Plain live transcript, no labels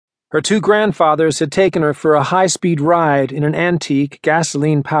Her two grandfathers had taken her for a high-speed ride in an antique,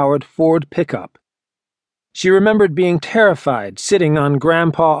 gasoline-powered Ford pickup. She remembered being terrified sitting on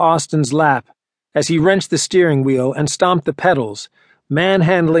Grandpa Austin's lap as he wrenched the steering wheel and stomped the pedals,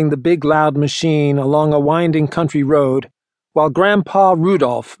 manhandling the big loud machine along a winding country road, while Grandpa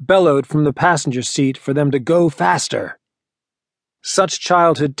Rudolph bellowed from the passenger seat for them to go faster. Such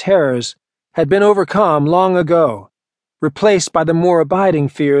childhood terrors had been overcome long ago, replaced by the more abiding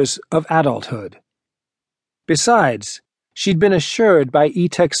fears of adulthood. Besides, she'd been assured by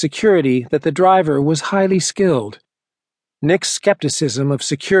E-Tech security that the driver was highly skilled. Nick's skepticism of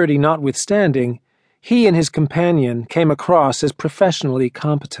security notwithstanding, he and his companion came across as professionally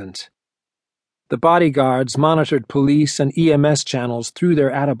competent. The bodyguards monitored police and EMS channels through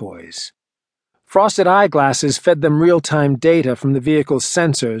their attaboys. Frosted eyeglasses fed them real-time data from the vehicle's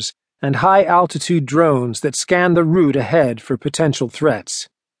sensors and high-altitude drones that scanned the route ahead for potential threats.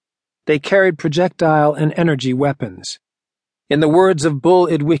 They carried projectile and energy weapons. In the words of Bull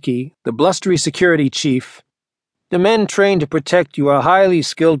Idwicki, the blustery security chief, "The men trained to protect you are highly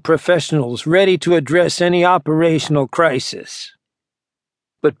skilled professionals ready to address any operational crisis."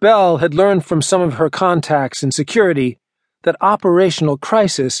 But Belle had learned from some of her contacts in security that operational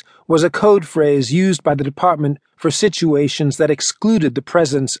crisis was a code phrase used by the department for situations that excluded the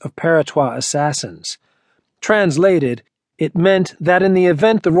presence of Paratois assassins. Translated, it meant that in the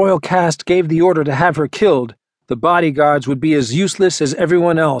event the royal caste gave the order to have her killed, the bodyguards would be as useless as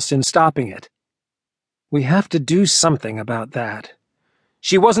everyone else in stopping it. We have to do something about that.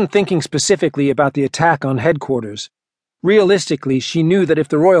 She wasn't thinking specifically about the attack on headquarters. Realistically, she knew that if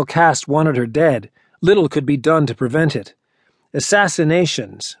the royal caste wanted her dead, little could be done to prevent it.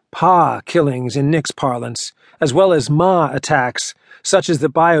 Assassinations, Pa killings in Nick's parlance, as well as Ma attacks, such as the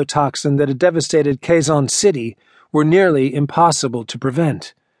biotoxin that had devastated Quezon City, were nearly impossible to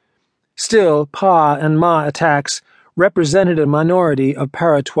prevent. Still, Pa and Ma attacks represented a minority of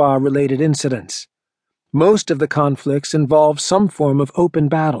Paratois-related incidents. Most of the conflicts involved some form of open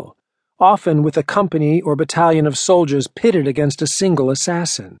battle, often with a company or battalion of soldiers pitted against a single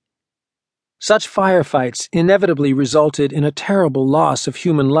assassin. Such firefights inevitably resulted in a terrible loss of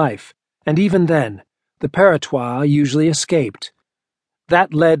human life, and even then, the Paratois usually escaped.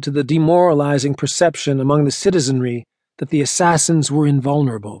 That led to the demoralizing perception among the citizenry that the assassins were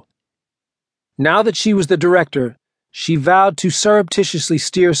invulnerable. Now that she was the director, she vowed to surreptitiously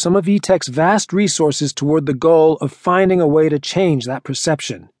steer some of E-Tech's vast resources toward the goal of finding a way to change that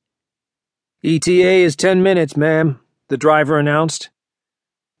perception. "ETA is 10 minutes, ma'am," the driver announced.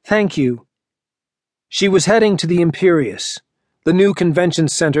 "Thank you." She was heading to the Imperius, the new convention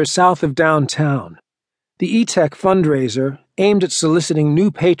center south of downtown. The E-Tech fundraiser, aimed at soliciting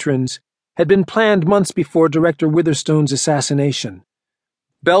new patrons, had been planned months before Director Witherstone's assassination.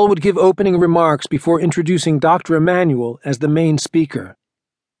 Belle would give opening remarks before introducing Dr. Emanuel as the main speaker.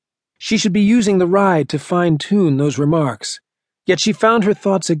 She should be using the ride to fine-tune those remarks, yet she found her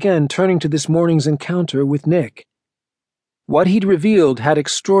thoughts again turning to this morning's encounter with Nick. What he'd revealed had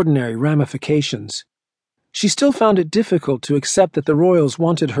extraordinary ramifications. She still found it difficult to accept that the Royals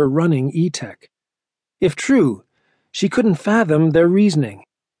wanted her running E-Tech. If true, she couldn't fathom their reasoning.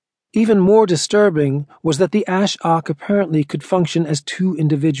 Even more disturbing was that the Ash-Ok apparently could function as two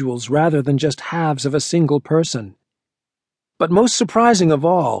individuals rather than just halves of a single person. But most surprising of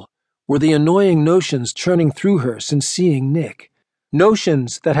all were the annoying notions churning through her since seeing Nick.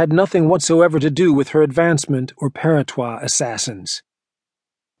 Notions that had nothing whatsoever to do with her advancement or Paratois assassins.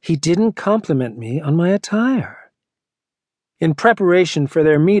 He didn't compliment me on my attire. In preparation for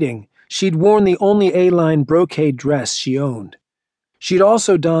their meeting, she'd worn the only A-line brocade dress she owned. She'd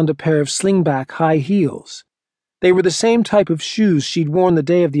also donned a pair of slingback high heels. They were the same type of shoes she'd worn the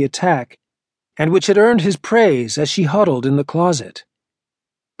day of the attack, and which had earned his praise as she huddled in the closet.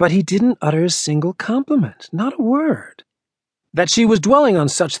 But he didn't utter a single compliment, not a word. That she was dwelling on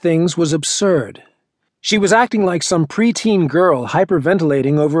such things was absurd. She was acting like some preteen girl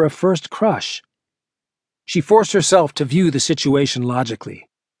hyperventilating over a first crush. She forced herself to view the situation logically.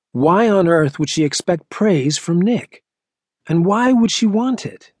 Why on earth would she expect praise from Nick? And why would she want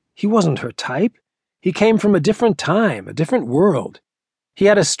it? He wasn't her type. He came from a different time, a different world. He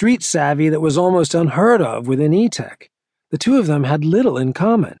had a street savvy that was almost unheard of within E-Tech. The two of them had little in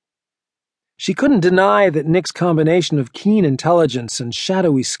common. She couldn't deny that Nick's combination of keen intelligence and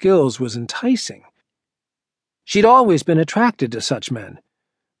shadowy skills was enticing. She'd always been attracted to such men,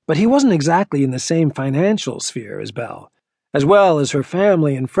 but he wasn't exactly in the same financial sphere as Belle, as well as her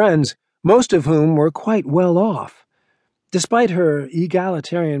family and friends, most of whom were quite well off. Despite her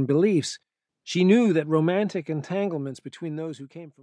egalitarian beliefs, she knew that romantic entanglements between those who came from